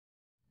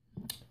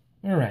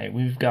All right,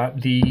 we've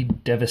got the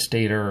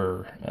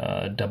Devastator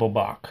double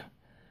bock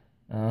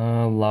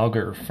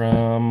lager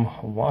from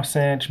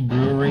Wasatch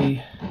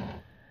Brewery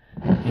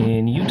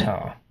in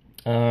Utah.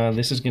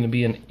 This is going to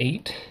be an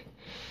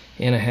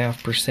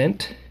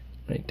 8.5%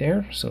 right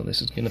there. So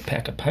this is going to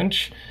pack a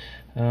punch.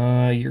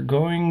 If you're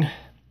going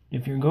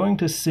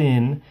to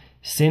sin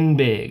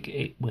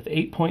big. With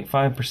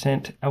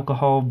 8.5%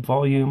 alcohol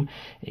volume,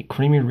 a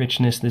creamy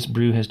richness, this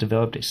brew has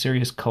developed a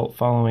serious cult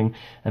following.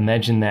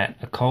 Imagine that,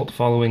 a cult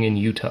following in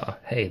Utah.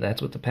 Hey,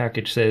 that's what the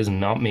package says,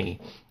 not me.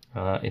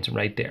 It's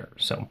right there.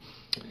 So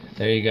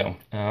there you go.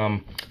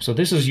 So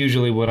this is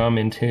usually what I'm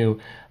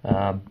into.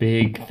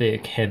 Big,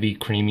 thick, heavy,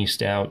 creamy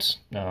stouts.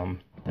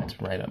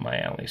 That's right up my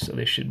alley, so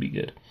this should be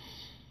good.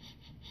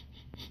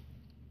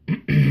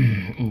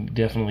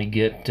 Definitely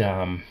get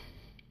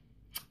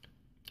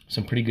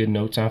some pretty good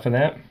notes off of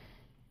that.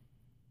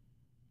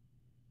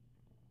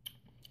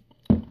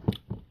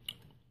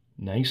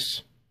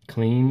 Nice,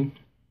 clean,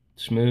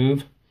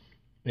 smooth.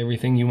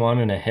 Everything you want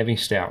in a heavy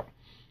stout.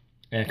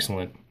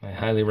 Excellent. I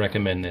highly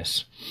recommend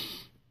this.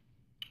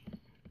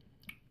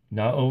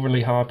 Not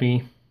overly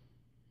hoppy.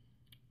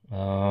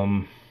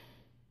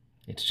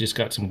 It's just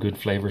got some good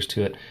flavors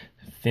to it.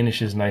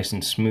 Finish is nice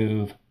and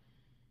smooth.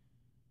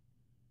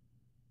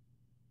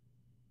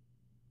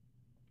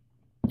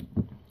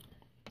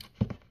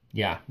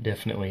 Yeah,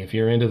 definitely. If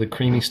you're into the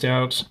creamy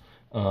stouts,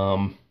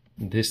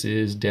 this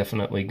is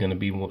definitely going to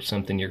be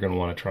something you're going to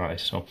want to try.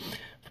 So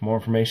for more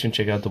information,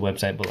 check out the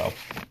website below.